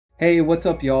Hey, what's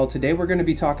up y'all? Today we're going to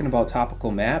be talking about topical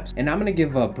maps, and I'm going to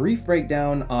give a brief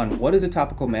breakdown on what is a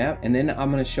topical map, and then I'm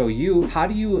going to show you how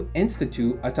do you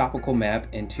institute a topical map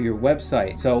into your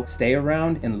website. So stay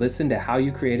around and listen to how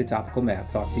you create a topical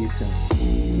map. Talk to you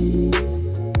soon.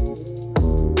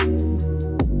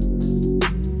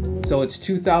 So it's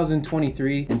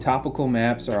 2023 and topical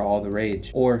maps are all the rage,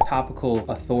 or topical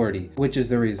authority, which is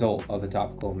the result of a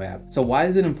topical map. So why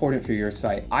is it important for your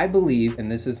site? I believe, and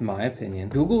this is my opinion,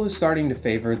 Google is starting to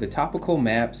favor the topical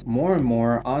maps more and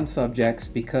more on subjects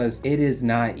because it is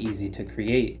not easy to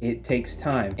create. It takes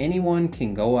time. Anyone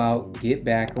can go out, get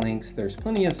backlinks. There's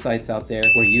plenty of sites out there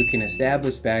where you can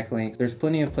establish backlinks. There's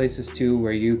plenty of places too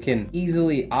where you can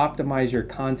easily optimize your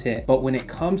content. But when it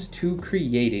comes to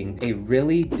creating a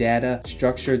really data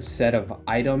structured set of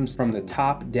items from the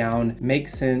top down,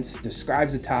 makes sense,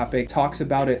 describes a topic, talks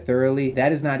about it thoroughly,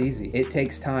 that is not easy. It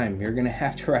takes time. You're gonna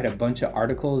have to write a bunch of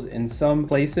articles, in some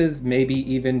places maybe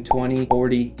even 20,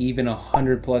 40, even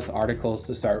 100 plus articles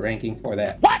to start ranking for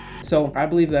that. What? So I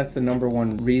believe that's the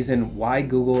 #1 reason why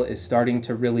Google is starting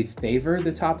to really favor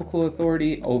the topical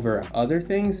authority over other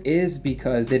things, is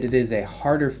because that it is a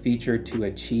harder feature to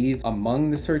achieve among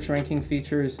the search ranking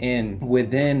features, and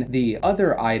within the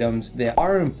other items that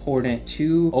are important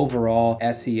to overall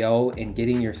SEO and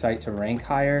getting your site to rank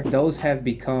higher, those have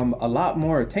become a lot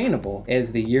more attainable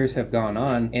as the years have gone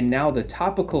on. And now the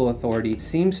topical authority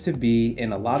seems to be,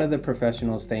 and a lot of the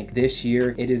professionals think this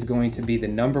year it is going to be the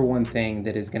 #1 thing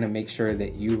that is going to make sure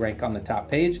that you rank on the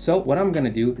top page. So what I'm going to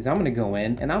do is I'm going to go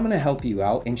in and I'm going to help you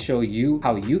out and show you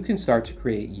how you can start to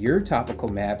create your topical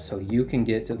map so you can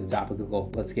get to the top of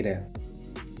Google. Let's get in.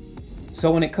 So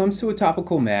when it comes to a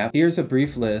topical map, here's a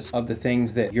brief list of the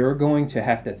things that you're going to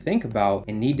have to think about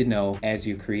and need to know as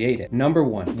you create it.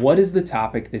 #1, what is the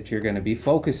topic that you're going to be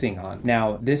focusing on?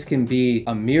 Now, this can be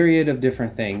a myriad of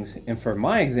different things. And for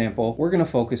my example, we're going to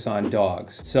focus on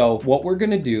dogs. So what we're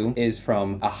going to do is,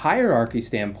 from a hierarchy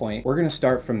standpoint, we're going to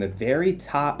start from the very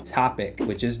top topic,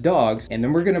 which is dogs. And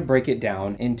then we're going to break it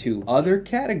down into other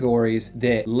categories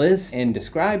that list and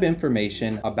describe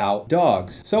information about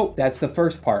dogs. So that's the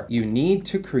first part. You need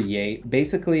to create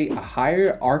basically a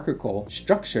hierarchical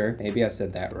structure, maybe I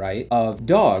said that right, of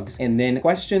dogs, and then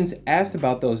questions asked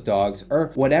about those dogs,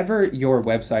 or whatever your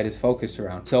website is focused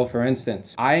around. So for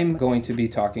instance, I'm going to be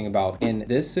talking about, in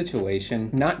this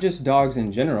situation, not just dogs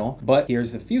in general, but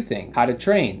here's a few things: how to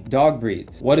train, dog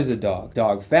breeds, what is a dog,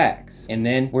 dog facts, and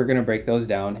then we're going to break those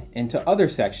down into other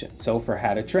sections. So for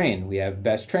how to train, we have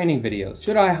best training videos,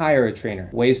 should I hire a trainer,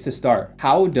 ways to start,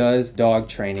 how does dog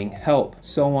training help,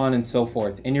 so on and so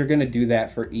forth. And you're going to do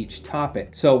that for each topic.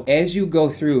 So as you go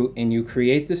through and you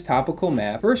create this topical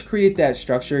map, first create that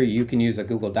structure. You can use a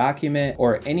Google document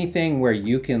or anything where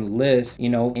you can list,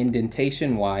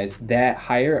 indentation wise, that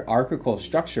hierarchical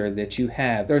structure that you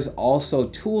have. There's also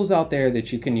tools out there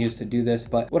that you can use to do this,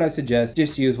 but what I suggest,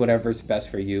 just use whatever's best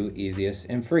for you, easiest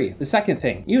and free. The second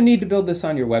thing, you need to build this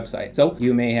on your website. So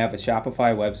you may have a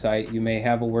Shopify website, you may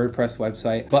have a WordPress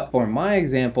website, but for my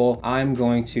example, I'm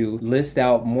going to list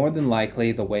out more than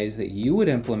likely the ways that you would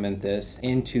implement this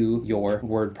into your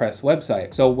WordPress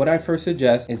website. So what I first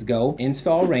suggest is go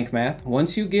install Rank Math.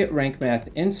 Once you get Rank Math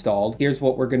installed, here's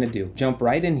what we're going to do. Jump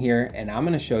right in here and I'm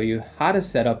going to show you how to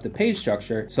set up the page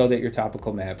structure so that your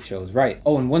topical map shows right.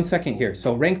 Oh, and 1 second here.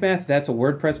 So Rank Math, that's a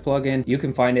WordPress plugin. You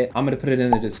can find it. I'm going to put it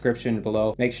in the description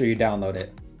below. Make sure you download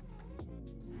it.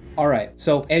 All right,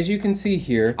 so as you can see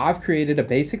here, I've created a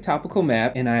basic topical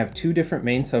map and I have 2 different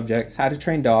main subjects: how to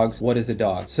train dogs, what is a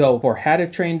dog. So for how to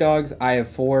train dogs, I have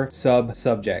 4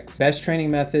 sub-subjects: best training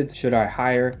methods, should I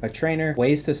hire a trainer,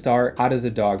 ways to start, how does a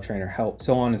dog trainer help,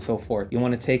 so on and so forth. You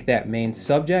want to take that main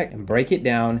subject and break it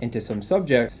down into some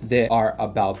subjects that are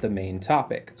about the main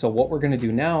topic. So what we're going to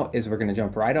do now is we're going to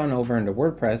jump right on over into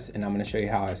WordPress and I'm going to show you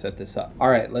how I set this up. All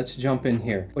right, let's jump in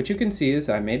here. What you can see is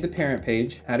I made the parent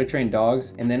page, how to train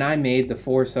dogs, and then I made the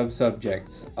 4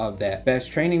 sub-subjects of that: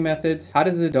 best training methods, how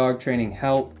does the dog training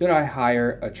help, should I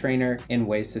hire a trainer, and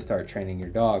ways to start training your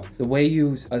dog. The way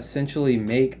you essentially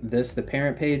make this the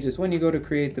parent page is when you go to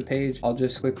create the page, I'll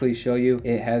just quickly show you,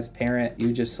 it has parent.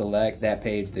 You just select that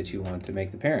page that you want to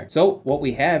make the parent. So what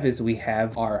we have is we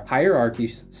have our hierarchy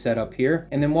set up here,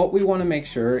 and then what we want to make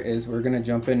sure is, we're going to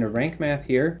jump into Rank Math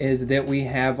here, is that we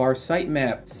have our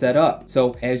sitemap set up.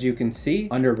 So as you can see,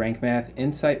 under Rank Math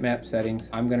in sitemap settings,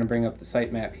 I'm going to bring up the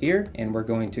sitemap here, and we're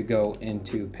going to go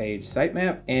into page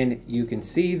sitemap, and you can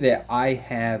see that I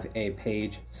have a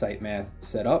page sitemap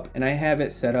set up, and I have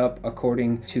it set up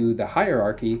according to the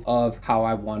hierarchy of how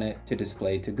I want it to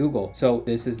display to Google. So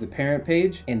this is the parent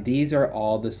page, and these are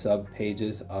all the sub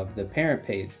pages of the parent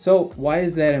page. So why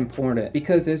is that important?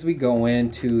 Because as we go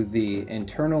into the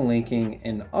internal linking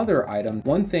and other items,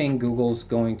 one thing Google's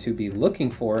going to be looking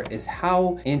for is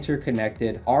how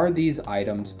interconnected are these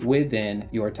items within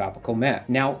your topical map.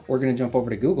 Now we're going to jump over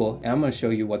to Google, and I'm going to show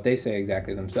you what they say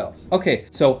exactly themselves. Okay,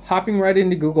 so hopping right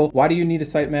into Google, why do you need a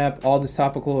sitemap? All this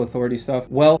topical authority stuff?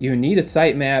 Well, you need a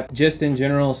sitemap just in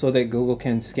general so that Google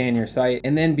can scan your site.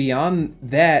 And then beyond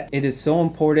that, it is so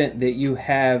important that you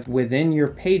have within your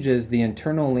pages the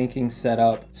internal linking set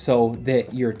up so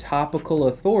that your topical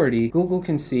authority, Google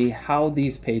can see how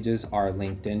these pages are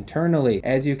linked internally.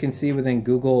 As you can see within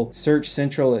Google Search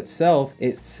Central itself,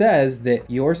 it says that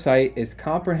your site is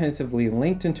comprehensively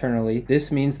linked internally.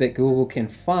 This means that Google can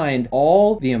find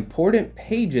all the important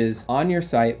pages on your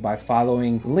site by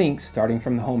following links starting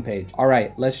from the home page. All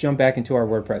right, let's jump back into our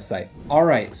WordPress site. All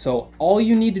right, so all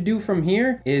you need to do from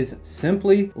here is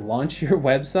simply launch your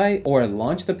website or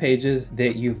launch the pages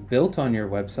that you've built on your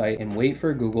website and wait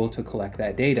for Google to collect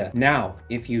that data. Now,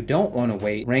 if you don't want to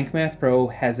wait, Rank Math Pro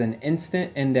has an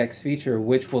instant index feature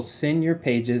which will send your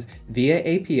pages via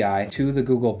API to the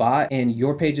Google bot, and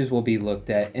your pages will be looked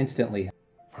at instantly.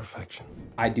 Perfection.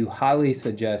 I do highly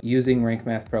suggest using Rank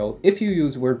Math Pro if you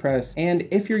use WordPress, and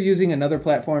if you're using another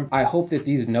platform. I hope that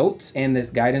these notes and this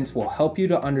guidance will help you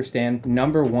to understand,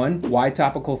 number one, why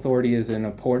topical authority is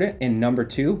important, and number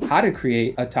two, how to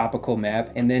create a topical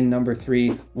map, and then number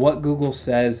three, what Google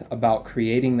says about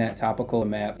creating that topical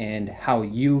map and how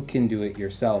you can do it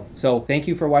yourself. So thank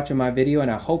you for watching my video,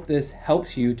 and I hope this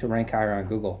helps you to rank higher on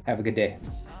Google. Have a good day.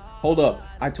 Hold up,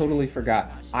 I totally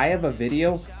forgot. I have a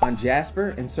video on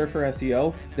Jasper and Surfer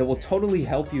SEO that will totally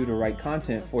help you to write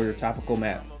content for your topical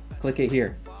map. Click it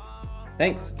here.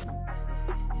 Thanks.